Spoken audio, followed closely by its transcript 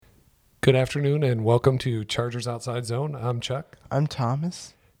Good afternoon and welcome to Chargers Outside Zone. I'm Chuck. I'm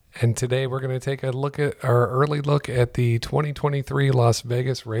Thomas. And today we're going to take a look at our early look at the 2023 Las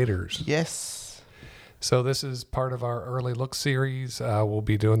Vegas Raiders. Yes. So this is part of our early look series. We'll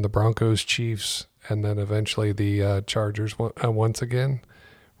be doing the Broncos, Chiefs, and then eventually the Chargers once again.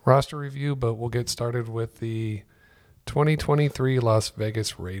 Roster review, but we'll get started with the 2023 Las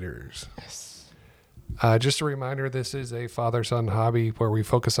Vegas Raiders. Yes. Just a reminder, this is a father-son hobby where we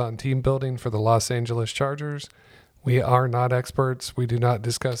focus on team building for the Los Angeles Chargers. We are not experts. We do not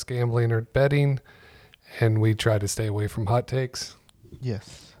discuss gambling or betting, and we try to stay away from hot takes.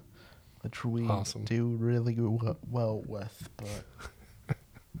 Yes. Which we Awesome. do really well with. But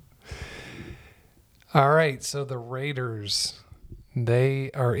All right, so the Raiders,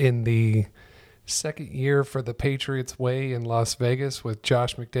 they are in the second year for the Patriots way in Las Vegas with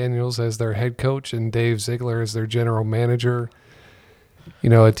Josh McDaniels as their head coach and Dave Ziegler as their general manager. You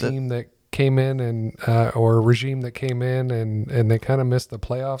know, a team that came in and or a regime that came in and they kind of missed the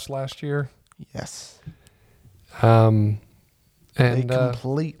playoffs last year. yes. And They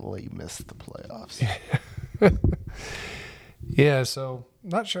completely missed the playoffs. yeah, so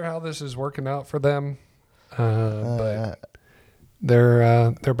not sure how this is working out for them, but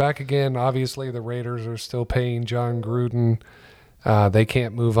they're back again. Obviously, the Raiders are still paying John Gruden. They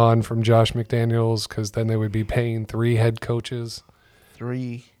can't move on from Josh McDaniels because then they would be paying 3 head coaches.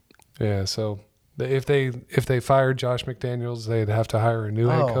 3. Yeah, so if they fired Josh McDaniels, they'd have to hire a new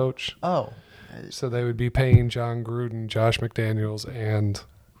head coach. Oh. So they would be paying John Gruden, Josh McDaniels, and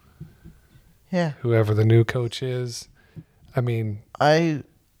Yeah. whoever the new coach is. I mean, I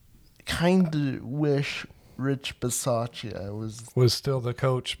kind of wish Rich Bisaccia was still the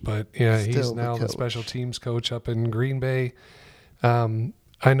coach, but yeah, he's Still the now the coach. special teams coach up in Green Bay.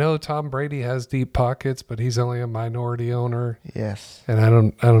 I know Tom Brady has deep pockets, but he's only a minority owner, Yes. and I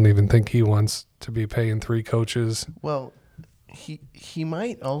don't even think he wants to be paying 3 coaches. Well, he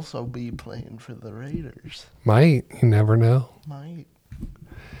might also be playing for the Raiders. Might, you never know. Might.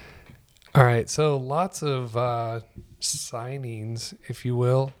 All right, so lots of signings, if you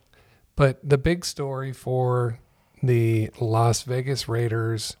will. But the big story for the Las Vegas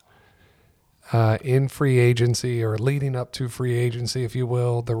Raiders in free agency or leading up to free agency, if you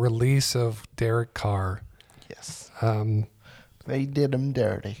will, the release of Derek Carr. Yes. Um, They did him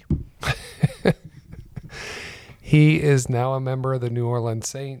dirty. he is now a member of the New Orleans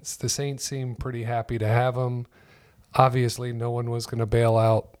Saints. The Saints seem pretty happy to have him. Obviously, no one was going to bail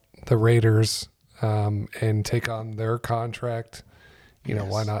out the Raiders and take on their contract. You know,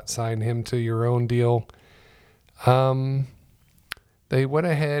 why not sign him to your own deal? They went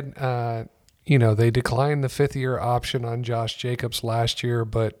ahead, they declined the 5th-year option on Josh Jacobs last year,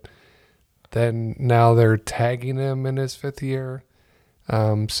 but then now they're tagging him in his 5th year.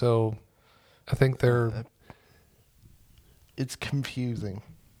 So I think they're... It's confusing.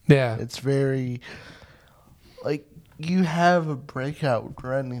 Yeah. It's very, like, you have a breakout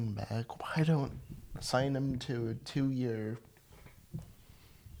running back. Why don't sign him to a 2-year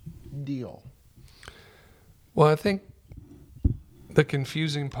deal? Well, I think the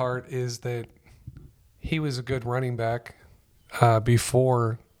confusing part is that he was a good running back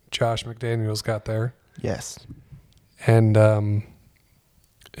before Josh McDaniels got there. Yes. And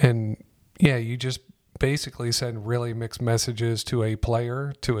yeah, you just basically send really mixed messages to a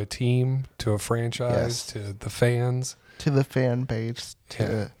player, to a team, to a franchise, to the fans. To the fan base.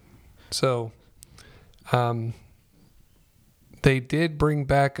 So they did bring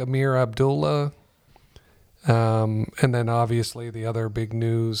back Amir Abdullah. And then obviously the other big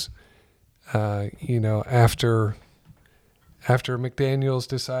news, after McDaniels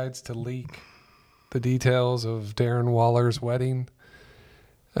decides to leak the details of Darren Waller's wedding,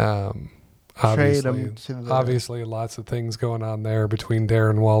 obviously lots of things going on there between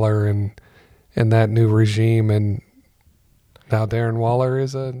Darren Waller and that new regime, and now Darren Waller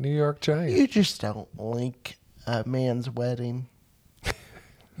is a New York Giant. You just don't link a man's wedding.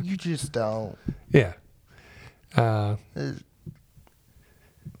 You just don't. Yeah.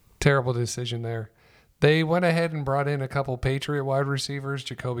 Terrible decision there. They went ahead and brought in a couple Patriot wide receivers,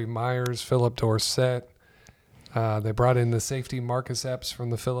 Jacoby Myers, Philip Dorsett. They brought in the safety Marcus Epps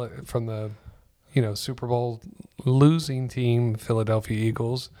from the Super Bowl losing team, Philadelphia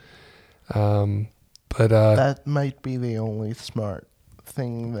Eagles. But that might be the only smart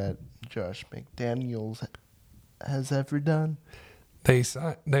thing that Josh McDaniels has ever done. They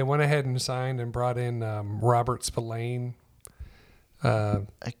went ahead and signed and brought in Robert Spillane, a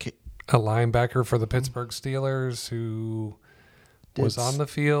linebacker for the Pittsburgh Steelers, who was on the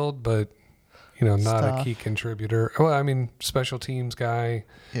field, but not a key contributor. Well, I mean, special teams guy.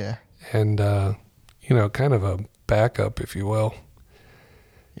 Yeah. and kind of a backup, if you will.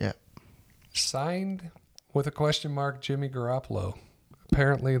 Yeah. Signed with a question mark, Jimmy Garoppolo.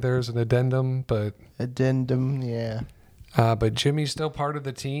 Apparently, there's an addendum, but Yeah. but Jimmy's still part of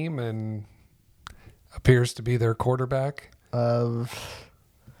the team and appears to be their quarterback. Of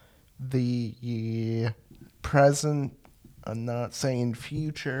the present, I'm not saying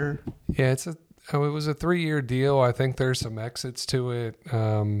future. Yeah, it was a 3-year deal. I think there's some exits to it.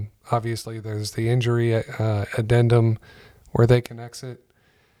 Obviously, there's the injury addendum where they can exit.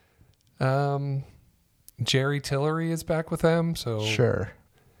 Jerry Tillery is back with them, so Sure.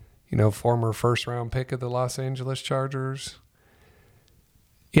 Former first-round pick of the Los Angeles Chargers.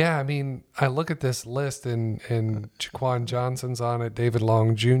 Yeah, I mean, I look at this list and Jaquan Johnson's on it, David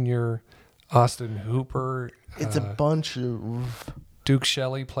Long Jr., Austin Hooper. It's a bunch of. Duke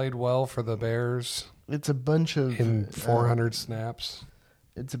Shelley played well for the Bears. It's a bunch of. In 400 snaps.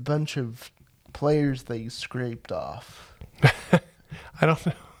 It's a bunch of players they scraped off. I don't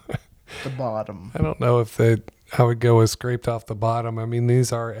know. The bottom. I don't know if I would go with scraped off the bottom. I mean,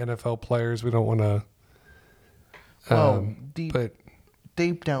 these are NFL players. We don't want to.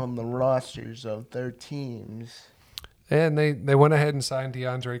 Deep down the rosters of their teams. And they went ahead and signed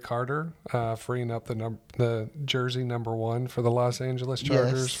DeAndre Carter, freeing up the jersey number 1 for the Los Angeles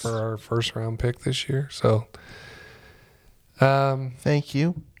Chargers for our first round pick this year. So, thank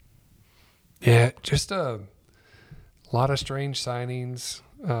you. Yeah, just a lot of strange signings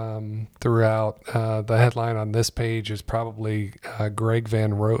throughout. The headline on this page is probably Greg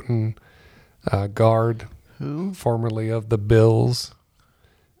Van Roten, guard, who formerly of the Bills.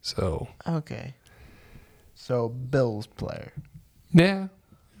 So okay. So Bills player. Yeah.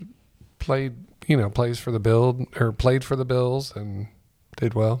 Plays for the played for the Bills and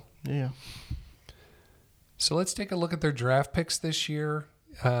did well. Yeah. So let's take a look at their draft picks this year.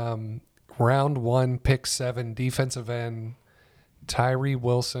 Round 1, pick 7, defensive end, Tyree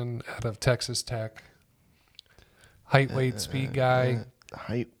Wilson out of Texas Tech. Height, weight, speed guy.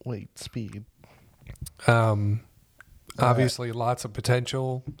 Height, weight, speed. Obviously lots of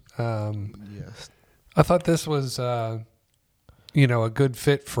potential. Yes. I thought this was, a good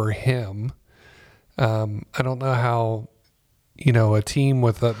fit for him. I don't know how, a team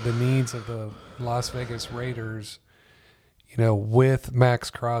with the needs of the Las Vegas Raiders, with Max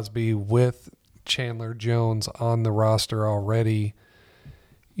Crosby, with Chandler Jones on the roster already,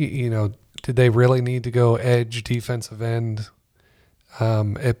 did they really need to go edge defensive end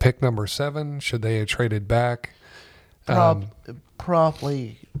at pick number 7? Should they have traded back?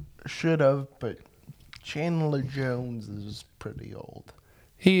 Probably should have, but Chandler Jones is pretty old.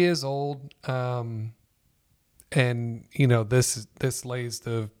 He is old, and this lays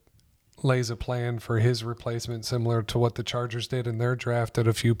a plan for his replacement, similar to what the Chargers did in their draft at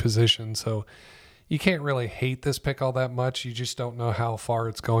a few positions. So you can't really hate this pick all that much. You just don't know how far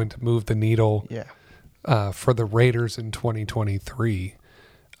it's going to move the needle. Yeah. For the Raiders in 2023.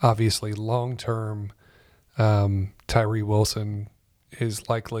 Obviously, long term, Tyree Wilson is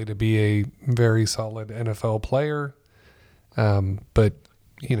likely to be a very solid NFL player. But,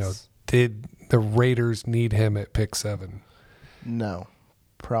 did the Raiders need him at pick 7? No,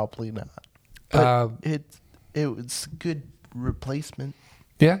 probably not. But it was a good replacement.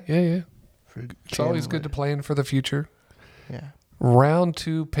 Yeah. For It's always good to plan for the future. Yeah. Round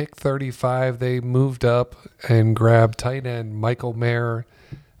 2, pick 35, they moved up and grabbed tight end Michael Mayer.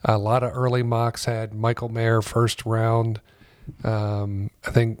 A lot of early mocks had Michael Mayer first round. I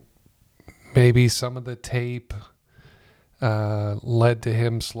think maybe some of the tape led to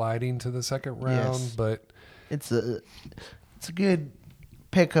him sliding to the second round, but it's a good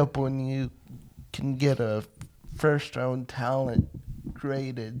pickup when you can get a first round talent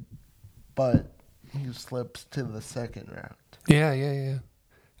graded, but he slips to the second round. Yeah.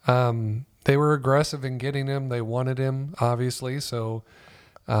 They were aggressive in getting him. They wanted him, obviously. So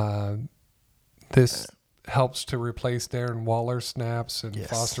this helps to replace Darren Waller's snaps, and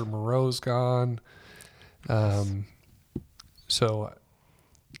Foster Moreau's gone. So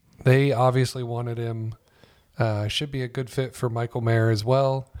they obviously wanted him. Should be a good fit for Michael Mayer as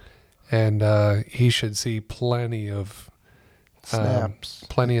well. And he should see plenty of snaps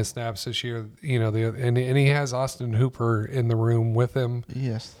this year. And he has Austin Hooper in the room with him.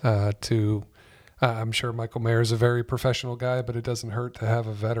 Yes. I'm sure Michael Mayer is a very professional guy, but it doesn't hurt to have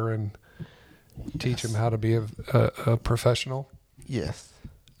a veteran teach him how to be a professional. Yes.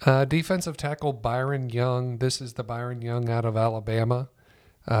 Defensive tackle Byron Young. This is the Byron Young out of Alabama.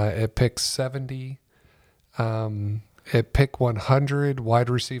 At pick 70. At pick 100, wide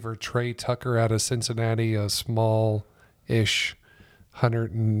receiver Trey Tucker out of Cincinnati, a small-ish,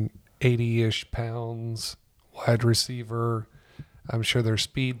 180 80-ish pounds, wide receiver. I'm sure there's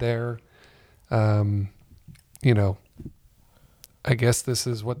speed there. You know, I guess this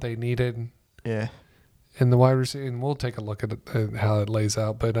is what they needed Yeah. in the wide receiver, and we'll take a look at how it lays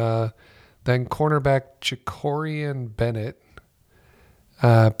out. But then cornerback Jacorian Bennett,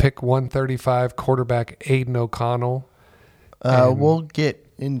 pick 135, quarterback Aiden O'Connell. We'll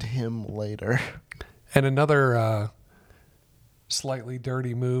get into him later. And another slightly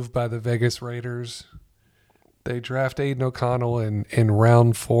dirty move by the Vegas Raiders. They draft Aiden O'Connell in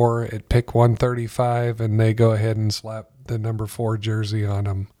round 4 at pick 135, and they go ahead and slap the number 4 jersey on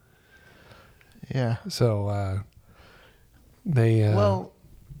him. Yeah. So they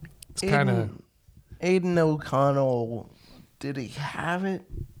it's kind of Aiden O'Connell. Did he have it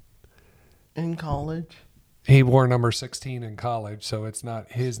in college? he wore number 16 in college, so it's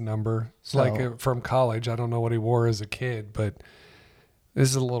not his number. So- Like from college, I don't know what he wore as a kid, but this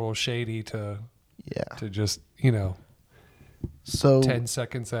is a little shady to Yeah. just, So 10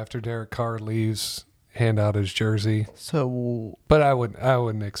 seconds after Derek Carr leaves, hand out his jersey. so But I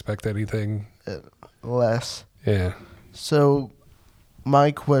wouldn't expect anything. less. Yeah. So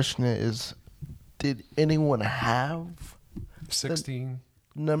my question is, did anyone have 16.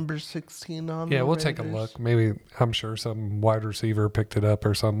 number 16 on? Yeah, the we'll take a Raiders? look. Maybe I'm sure some wide receiver picked it up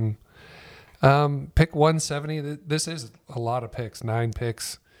or something. Pick 170. This is a lot of picks. 9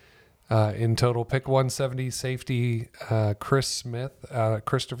 picks in total. Pick 170 safety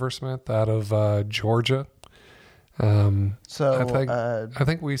Christopher Smith out of Georgia. So I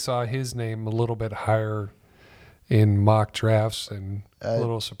think we saw his name a little bit higher in mock drafts, and a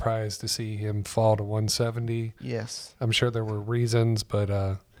little surprised to see him fall to 170. yes. I'm sure there were reasons, but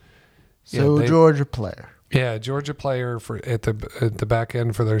So Georgia player. yeah, Georgia player for at the back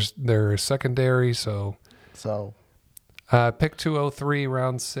end for their secondary. So So pick 203,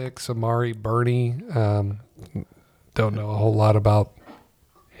 round 6, Amari Burney. Don't know a whole lot about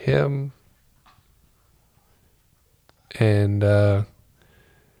him. And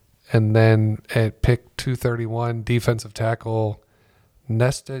then at pick 231, defensive tackle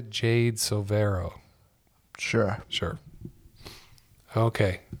Nesta Jade Silvero. sure. Sure.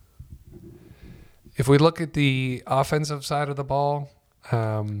 Okay. If we look at the offensive side of the ball,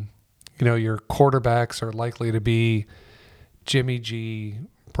 your quarterbacks are likely to be Jimmy G,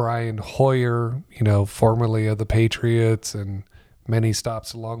 Brian Hoyer, formerly of the Patriots, and many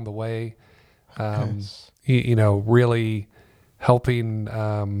stops along the way. Yes. Really helping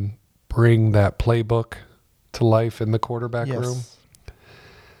bring that playbook to life in the quarterback room.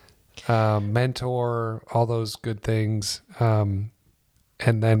 Mentor, all those good things. And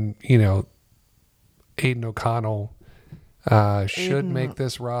then, Aiden O'Connell should make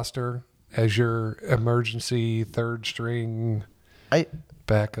this roster as your emergency third string I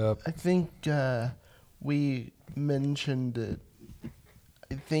backup. I think we mentioned it.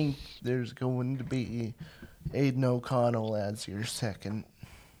 I think there's going to be Aiden O'Connell as your second.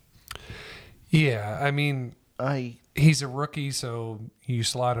 Yeah, I mean, I he's a rookie, so you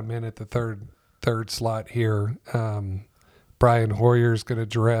slot him in at the third slot here. Brian Hoyer's going to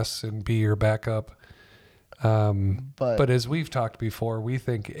dress and be your backup. But as we've talked before, we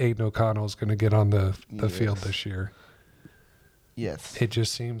think Aiden O'Connell is going to get on the field this year. yes, It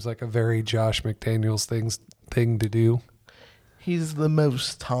just seems like a very Josh McDaniels thing to do. he's the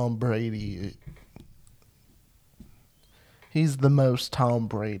most Tom Brady. He's the most Tom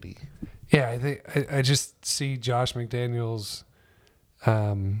Brady. Yeah, I think I just see Josh McDaniels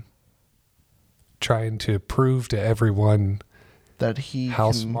trying to prove to everyone That he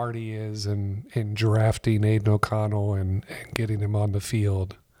how can, smart he is in drafting Aiden O'Connell and getting him on the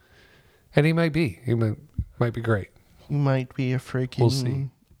field. And he might be. He might be great. He might be a freaking We'll see.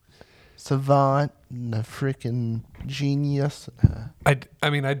 savant and a freaking genius. I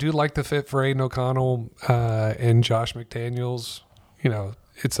mean, I do like the fit for Aiden O'Connell and Josh McDaniels.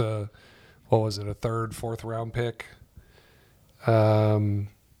 It's a third, fourth round pick?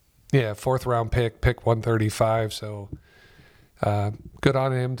 Fourth round pick 135. So good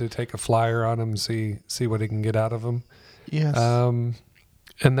on him to take a flyer on him and see what he can get out of him. Yes.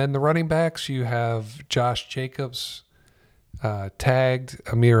 And then the running backs, you have Josh Jacobs tagged,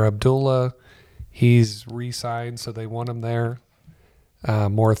 Amir Abdullah. He's re-signed, so they want him there.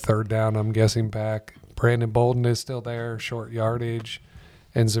 More third down, I'm guessing, back. Brandon Bolden is still there, short yardage,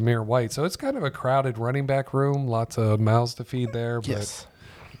 and Zamir White. So it's kind of a crowded running back room, lots of mouths to feed there. But yes.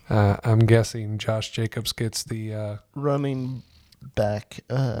 I'm guessing Josh Jacobs gets the Running back.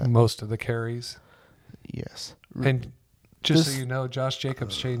 most of the carries. Yes. And just so you know, Josh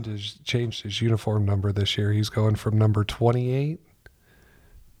Jacobs changed his uniform number this year. He's going from number 28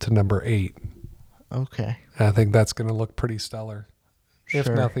 to to number 8. Okay. I think that's going to look pretty stellar, if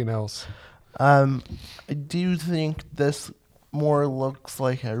Sure. nothing else. Do you think this more looks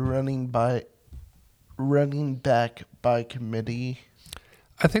like a running back by committee?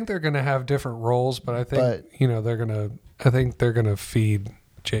 I think they're going to have different roles, but I think they're going to feed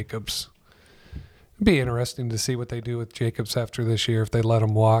Jacobs. It'd be interesting to see what they do with Jacobs after this year, if they let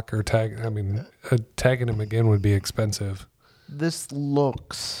him walk or tag. I mean, tagging him again would be expensive. This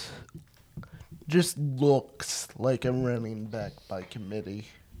just looks like a running back by committee.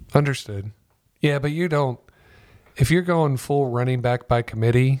 Understood. Yeah, but you don't. If you're going full running back by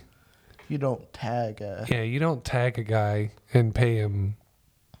committee, You don't tag you don't tag a guy and pay him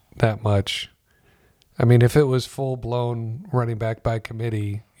that much. I mean, if it was full blown running back by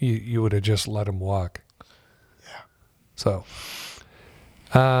committee, you would have just let him walk. Yeah. So,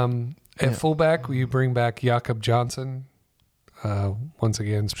 at fullback, you bring back Jakob Johnson. Once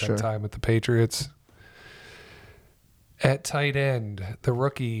again, spent time with the Patriots. At tight end, the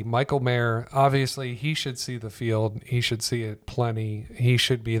rookie, Michael Mayer, obviously he should see the field. He should see it plenty. He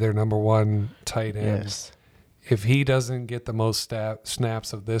should be their number one tight end. Yes. If he doesn't get the most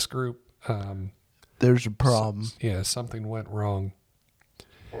snaps of this group, there's a problem. Something went wrong.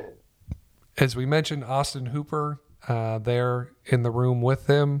 As we mentioned, Austin Hooper, there in the room with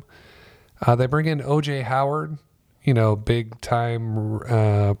them. They bring in O.J. Howard, big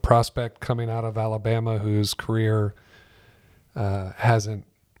time prospect coming out of Alabama, whose career hasn't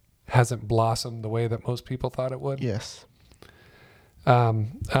blossomed the way that most people thought it would. Yes.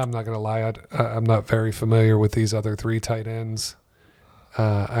 I'm not going to lie. I'm not very familiar with these other 3 tight ends.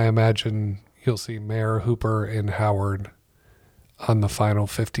 I imagine you'll see Mayer, Hooper, and Howard on the final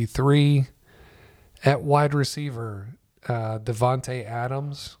 53. At wide receiver, Devontae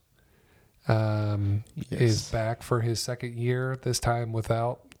Adams is back for his second year, this time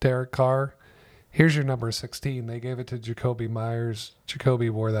without Derek Carr. Here's your number 16. They gave it to Jacoby Myers. Jacoby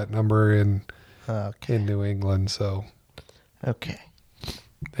wore that number in New England, so okay.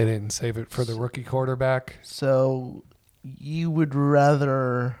 They didn't save it for the rookie quarterback. So you would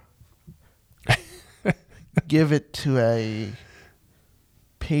rather give it to a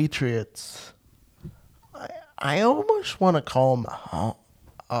Patriots. I almost want to call him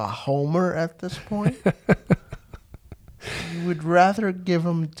a homer at this point. You would rather give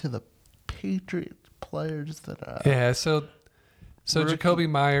him to the Patriots players that so Jacoby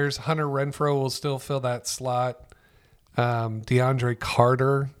Myers, Hunter Renfrow will still fill that slot. DeAndre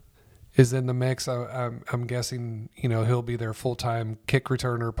Carter is in the mix. I'm guessing he'll be their full-time kick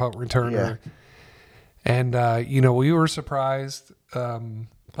returner, punt returner. And we were surprised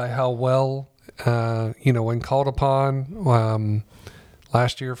by how well when called upon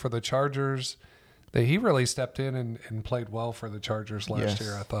last year for the Chargers, that he really stepped in and played well for the Chargers last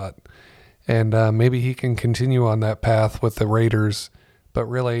year, I thought. And maybe he can continue on that path with the Raiders, but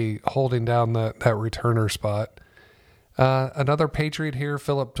really holding down that returner spot. Another Patriot here,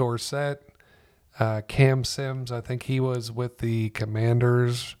 Philip Dorsett. Cam Sims, I think he was with the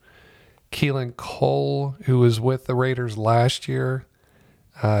Commanders. Keelan Cole, who was with the Raiders last year.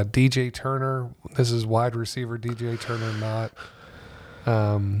 DJ Turner, this is wide receiver DJ Turner, not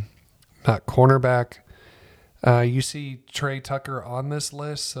cornerback. You see Trey Tucker on this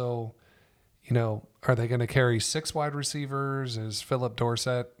list, so are they going to carry 6 wide receivers? Is Philip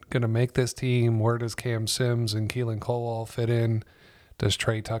Dorsett going to make this team? Where does Cam Sims and Keelan Cole all fit in? Does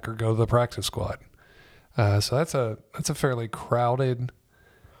Trey Tucker go to the practice squad? So that's a fairly crowded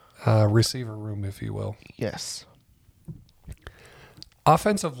receiver room, if you will. Yes.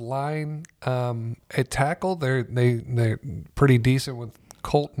 Offensive line, at tackle, they're pretty decent with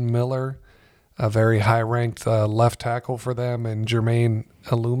Colton Miller, a very high-ranked left tackle for them, and Jermaine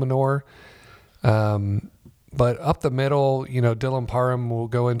Illuminor. But up the middle, Dylan Parham will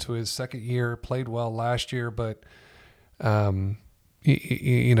go into his second year, played well last year, but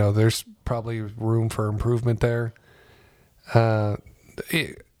there's probably room for improvement there. I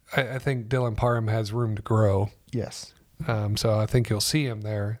think Dylan Parham has room to grow. Yes. So I think you'll see him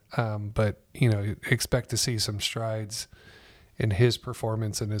there. But expect to see some strides in his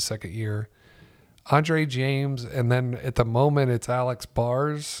performance in his second year. Andre James, and then at the moment it's Alex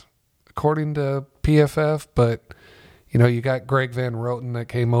Bars, according to PFF. But you got Greg Van Roten that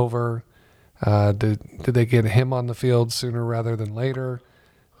came over. Did they get him on the field sooner rather than later?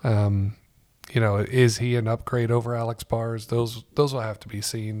 Is he an upgrade over Alex Bars? Those will have to be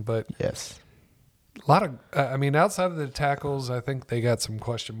seen. But yes, a lot of outside of the tackles, I think they got some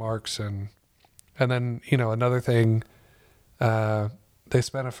question marks, and then another thing, they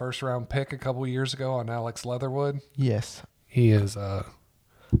spent a first round pick a couple years ago on Alex Leatherwood. Yes, he is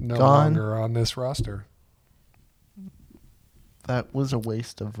no Gone. longer on this roster. That was a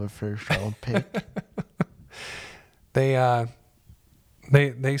waste of a first round pick. They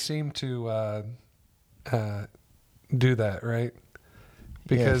seem to do that, right?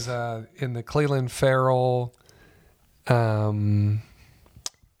 Because in the Cleveland Farrell,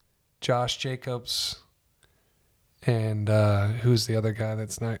 Josh Jacobs, and who's the other guy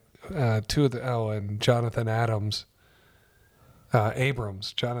that's not and Jonathan Abrams.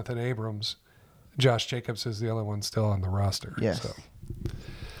 Josh Jacobs is the other one still on the roster. Yes. So.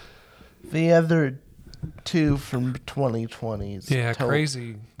 The other two from 2020s. Yeah,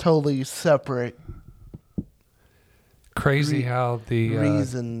 crazy. Totally separate Crazy how the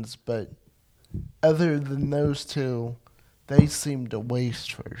reasons, but other than those two, they seem to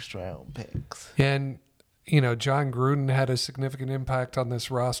waste first round picks. and John Gruden had a significant impact on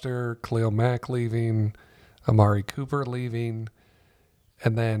this roster. Khalil Mack leaving, Amari Cooper leaving,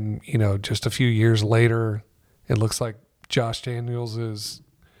 and then just a few years later, it looks like Josh Daniels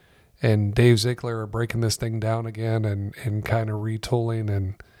and Dave Ziegler are breaking this thing down again and kind of retooling.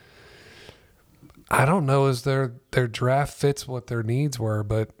 And I don't know as their draft fits what their needs were,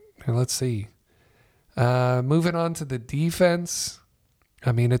 but let's see. Moving on to the defense.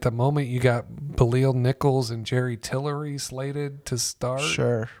 I mean, at the moment, you got Belial Nichols and Jerry Tillery slated to start.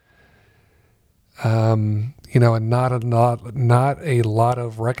 Sure. And not a lot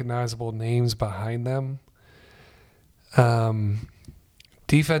of recognizable names behind them.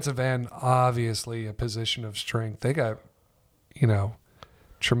 Defensive end, obviously a position of strength. They got,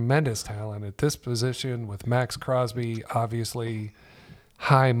 tremendous talent at this position with Max Crosby, obviously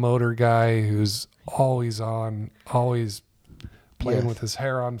high motor guy who's always on, always playing with his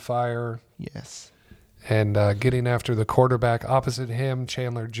hair on fire. Yes. And getting after the quarterback opposite him,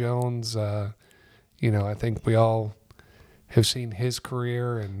 Chandler Jones. I think we all have seen his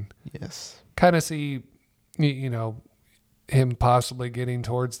career and kind of see, him possibly getting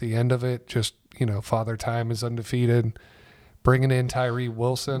towards the end of it. Just, Father Time is undefeated. Bringing in Tyree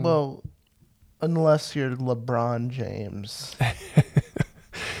Wilson. Well, unless you're LeBron James.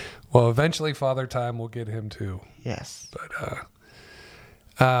 Well, eventually Father Time will get him too. Yes. But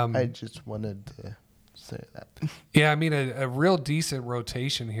I just wanted to say that. Yeah, I mean, a real decent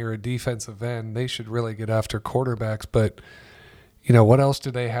rotation here at defensive end. They should really get after quarterbacks. But, what else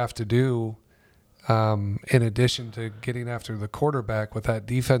do they have to do in addition to getting after the quarterback with that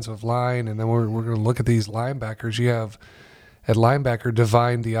defensive line? And then we're going to look at these linebackers. You have at linebacker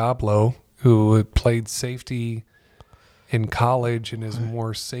Divine Diablo, who played safety in college and is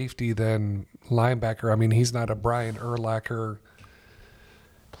more safety than linebacker. I mean, he's not a Brian Urlacher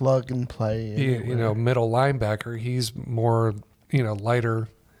plug and play. Middle linebacker. He's more, lighter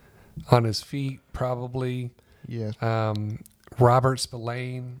on his feet, probably. Yeah. Robert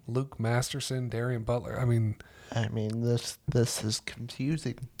Spillane, Luke Masterson, Darian Butler. I mean, this is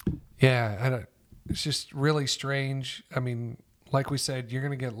confusing. Yeah, it's just really strange. I mean, like we said, you're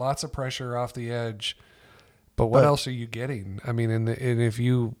going to get lots of pressure off the edge, but what else are you getting? I mean, and if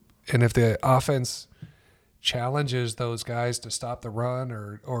the offense challenges those guys to stop the run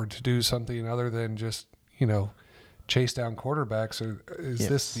or to do something other than just chase down quarterbacks, is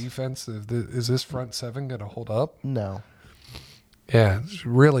this defense, is this front seven going to hold up? No. Yeah, it's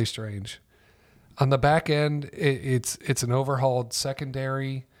really strange. On the back end, it's an overhauled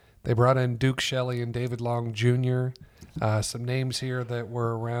secondary. They brought in Duke Shelley and David Long Jr. Some names here that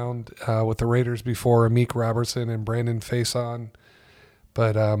were around with the Raiders before, Amik Robertson and Brandon Faison.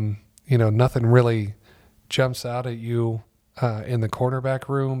 But, nothing really jumps out at you in the cornerback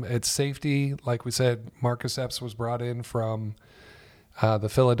room. At safety, like we said, Marcus Epps was brought in from the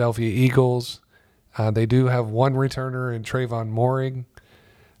Philadelphia Eagles. They do have one returner in Trayvon Moehrig.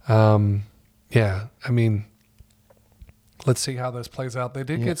 Let's see how this plays out. They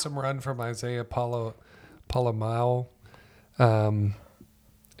did get some run from Isaiah Palomao.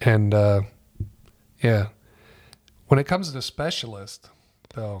 When it comes to specialists,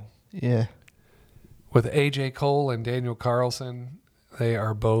 though, with A.J. Cole and Daniel Carlson, they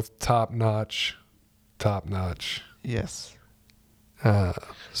are both top-notch. Yes.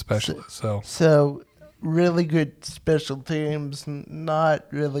 Specialists. So really good special teams, not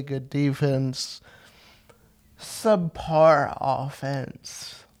really good defense, subpar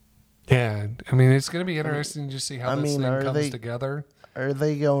offense. Yeah, I mean, it's going to be interesting to see how this thing comes together. Are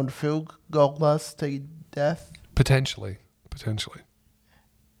they going field goal us to death? Potentially.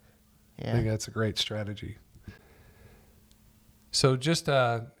 Yeah. I think that's a great strategy. So just,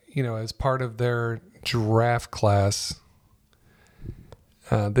 as part of their draft class,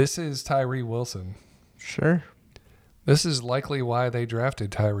 this is Tyree Wilson. Sure. This is likely why they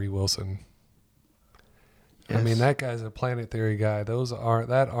drafted Tyree Wilson. I mean, Yes. that guy's a Planet Theory guy.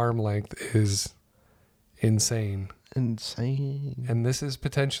 That arm length is insane. Insane. And this is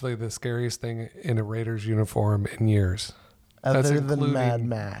potentially the scariest thing in a Raiders uniform in years. That's Other than including- Mad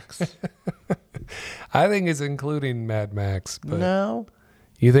Max. I think it's including Mad Max. But No.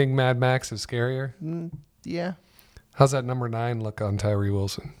 you think Mad Max is scarier? Yeah. How's that number 9 look on Tyree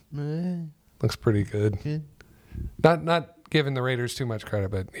Wilson? Looks pretty good. Good. Not giving the Raiders too much credit,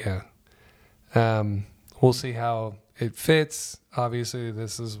 but yeah. We'll see how it fits. Obviously,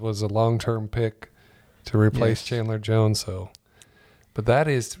 was a long-term pick to replace Yes. Chandler Jones. But that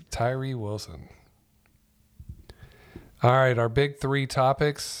is Tyree Wilson. All right, our big 3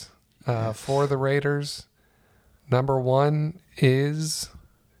 topics for the Raiders. Number 1 is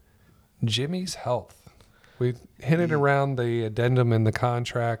Jimmy's health. We hinted around the addendum in the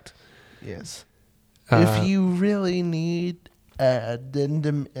contract. Yes. Uh, If you really need an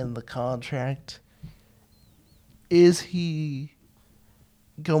addendum in the contract, is he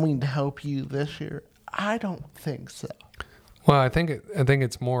going to help you this year? I don't think so. Well, I think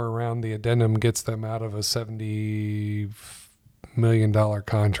it's more around the addendum gets them out of a $70 million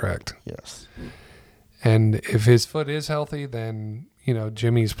contract. Yes. And if his foot is healthy, then,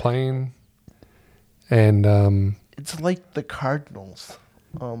 Jimmy's playing. And It's like the Cardinals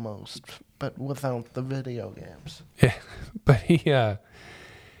almost, but without the video games. yeah, but he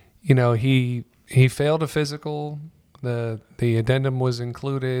failed a physical. The addendum was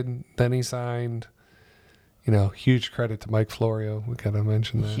included. Then he signed. Huge credit to Mike Florio. We gotta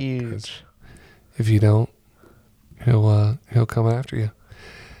mention that. 'Cause Huge. If you don't, he'll come after you.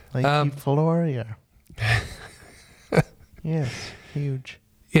 Like Floria. Yes, huge.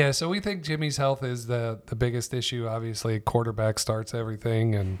 Yeah, so we think Jimmy's health is the biggest issue. Obviously, quarterback starts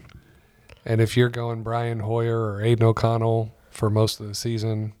everything, and if you're going Brian Hoyer or Aiden O'Connell for most of the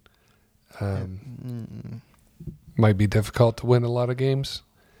season, might be difficult to win a lot of games.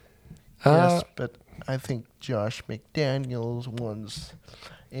 Yes, but I think Josh McDaniels wants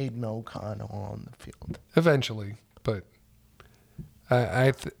Aiden O'Connell on the field. Eventually, but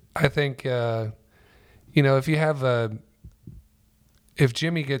I think if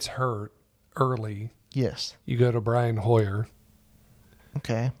Jimmy gets hurt early, Yes. you go to Brian Hoyer,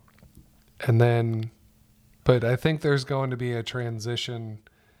 Okay. but I think there's going to be a transition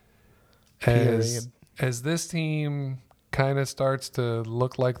Period. as this team kind of starts to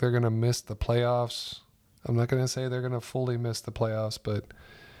look like they're going to miss the playoffs. I'm not going to say they're going to fully miss the playoffs, but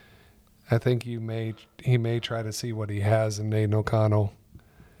I think he may try to see what he has in Aiden O'Connell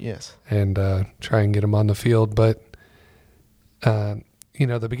Yes. and try and get him on the field. But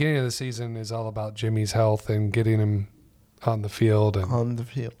the beginning of the season is all about Jimmy's health and getting him on the field. And On the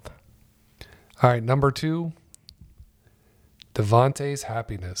field. all right, number 2, Devontae's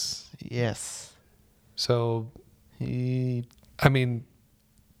happiness. Yes. So, He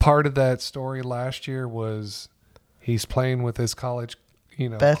part of that story last year was he's playing with his college,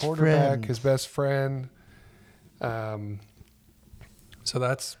 Best quarterback, friend. his best friend. So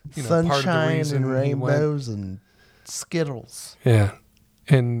that's part of the sunshine reason and he went. rainbows and Skittles. Yeah,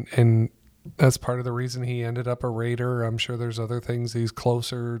 and that's part of the reason he ended up a Raider. I'm sure there's other things. He's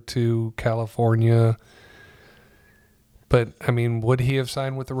closer to California. But, would he have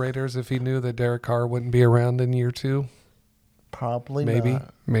signed with the Raiders if he knew that Derek Carr wouldn't be around in year 2? Probably Maybe,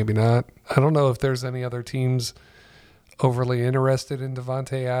 not. maybe not. I don't know if there's any other teams overly interested in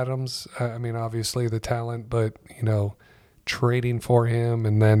Devontae Adams. Obviously the talent, but, trading for him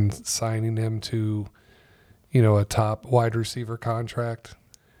and then signing him to, a top wide receiver contract.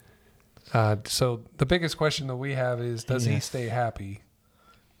 So the biggest question that we have is, does he Yes. stay happy?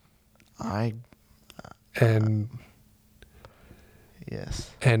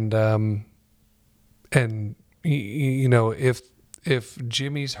 Yes. If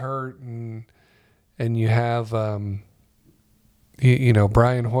Jimmy's hurt and you have Brian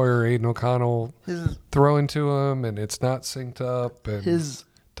Hoyer, Aiden O'Connell throwing to him and it's not synced up, and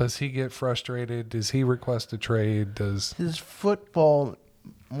does he get frustrated? Does he request a trade? His football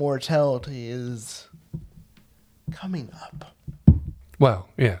mortality is coming up. Well,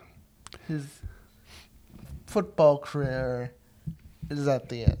 yeah. His football career is at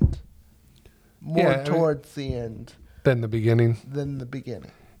the end. More towards the end Than the beginning. than the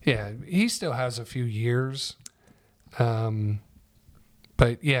beginning. Yeah, he still has a few years. But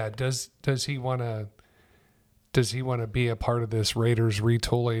yeah, does he want to be a part of this Raiders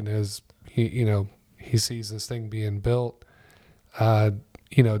retooling as he sees this thing being built?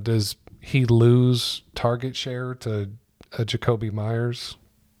 Does he lose target share to Jacoby Myers?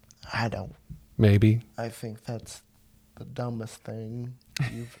 I don't. Maybe. I think that's the dumbest thing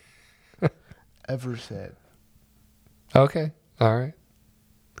you've ever said. Okay. All right.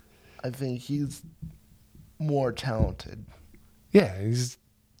 I think he's more talented. Yeah, he's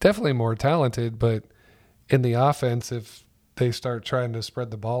definitely more talented, but in the offense, if they start trying to spread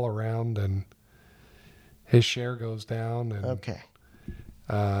the ball around and his share goes down and Okay.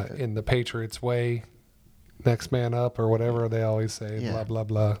 in the Patriots way, next man up or whatever they always say, Yeah. blah, blah,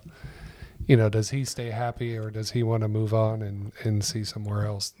 blah. You know, does he stay happy or does he want to move on and see somewhere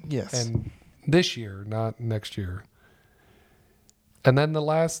else? Yes. And this year, not next year. And then the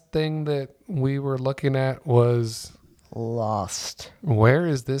last thing that we were looking at was Lost. where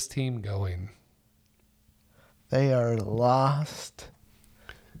is this team going? They are lost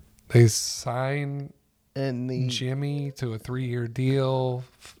They sign in the Jimmy to a 3-year deal,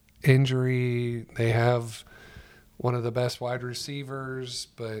 injury. They have one of the best wide receivers,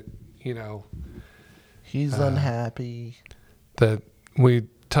 but, you know, he's unhappy. that we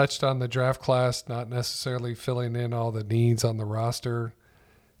touched on the draft class, not necessarily filling in all the needs on the roster.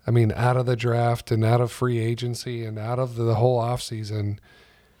 I mean, out of the draft and out of free agency and out of the whole offseason,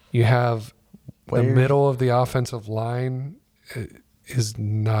 you have the middle of the offensive line is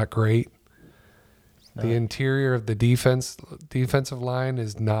not great. No. The interior of the defensive line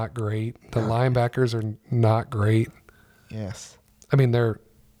is not great. The linebackers are not great. Yes. I mean, they're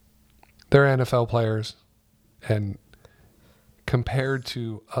NFL players, and compared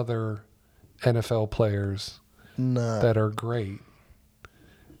to other NFL players No. that are great,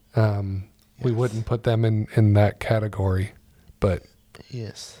 we wouldn't put them in that category. But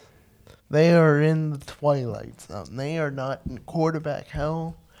Yes. They are in the twilight zone. They are not in quarterback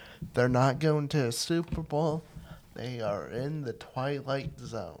hell. They're not going to a Super Bowl. They are in the twilight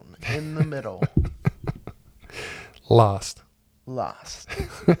zone, in the middle. lost. Lost.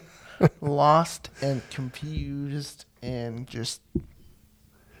 Lost and confused and just,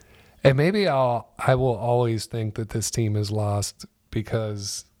 And maybe I will always think that this team is lost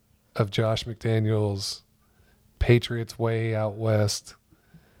because of Josh McDaniels' Patriots way out west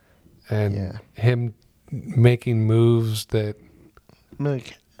and him making moves that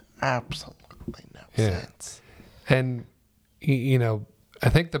make absolutely no Yeah. sense. And, you know, I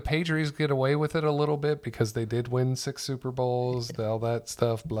think the Patriots get away with it a little bit because they did win 6 Super Bowls, all that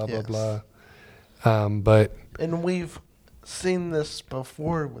stuff, blah, Yes. blah, blah. But And we've seen this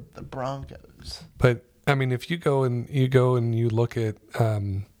before with the Broncos. I mean, if you go and you look at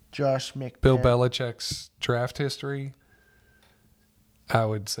Josh McDaniels. Bill Belichick's draft history, I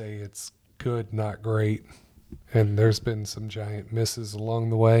would say it's good, not great. And there's been some giant misses along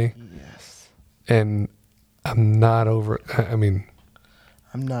the way. Yes. And I'm not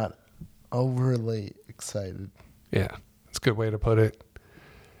I'm not overly excited. yeah, it's a good way to put it.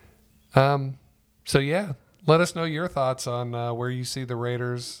 So yeah, let us know your thoughts on where you see the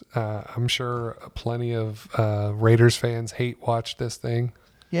Raiders. I'm sure plenty of Raiders fans hate watch this thing,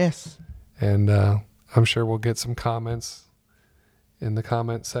 Yes. and I'm sure we'll get some comments in the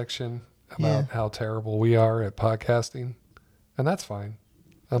comment section about how terrible we are at podcasting, and that's fine.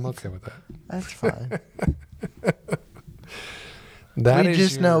 I'm okay with that. That's fine. That we is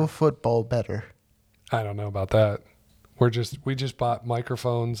just your- know football better. I don't know about that. We just bought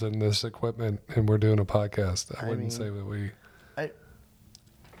microphones and this equipment, and we're doing a podcast. I wouldn't say that we.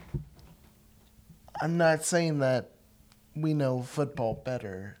 I'm not saying that we know football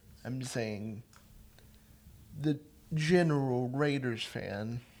better. I'm saying the general Raiders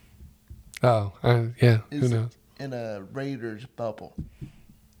fan Oh, yeah. Who is knows? in a Raiders bubble.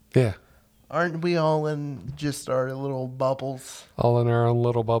 Yeah, Aren't we all in just our little bubbles? all in our own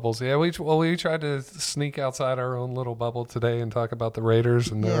little bubbles. Yeah, we tried to sneak outside our own little bubble today and talk about the Raiders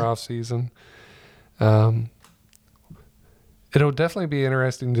and their off season. It'll definitely be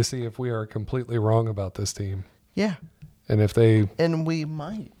interesting to see if we are completely wrong about this team, Yeah. and if they And we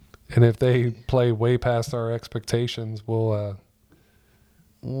might. play way past our expectations, we'll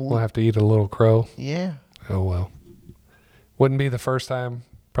have to eat a little crow. Yeah. Oh well, wouldn't be the first time.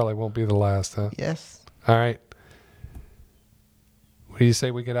 Probably won't be the last, huh? Yes. All right. What do you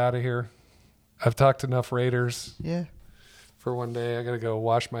say we get out of here? I've talked enough Raiders Yeah. for one day. I got to go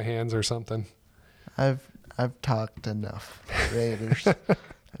wash my hands or something. I've talked enough Raiders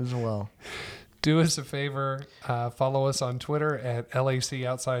as well. Do us a favor. Follow us on Twitter at LAC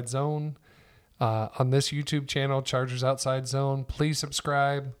Outside Zone. On this YouTube channel, Chargers Outside Zone. Please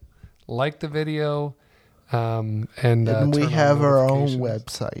subscribe. Like the video. And And we turn on have our own notifications.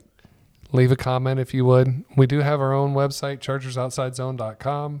 website. Leave a comment if you would. We do have our own website,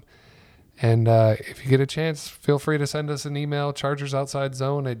 chargersoutsidezone.com. And if you get a chance, feel free to send us an email,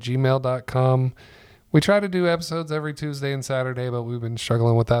 chargersoutsidezone@gmail.com. We try to do episodes every Tuesday and Saturday, but we've been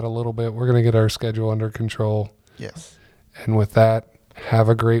struggling with that a little bit. We're going to get our schedule under control. Yes. And with that, have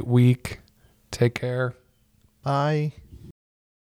a great week. Take care. Bye.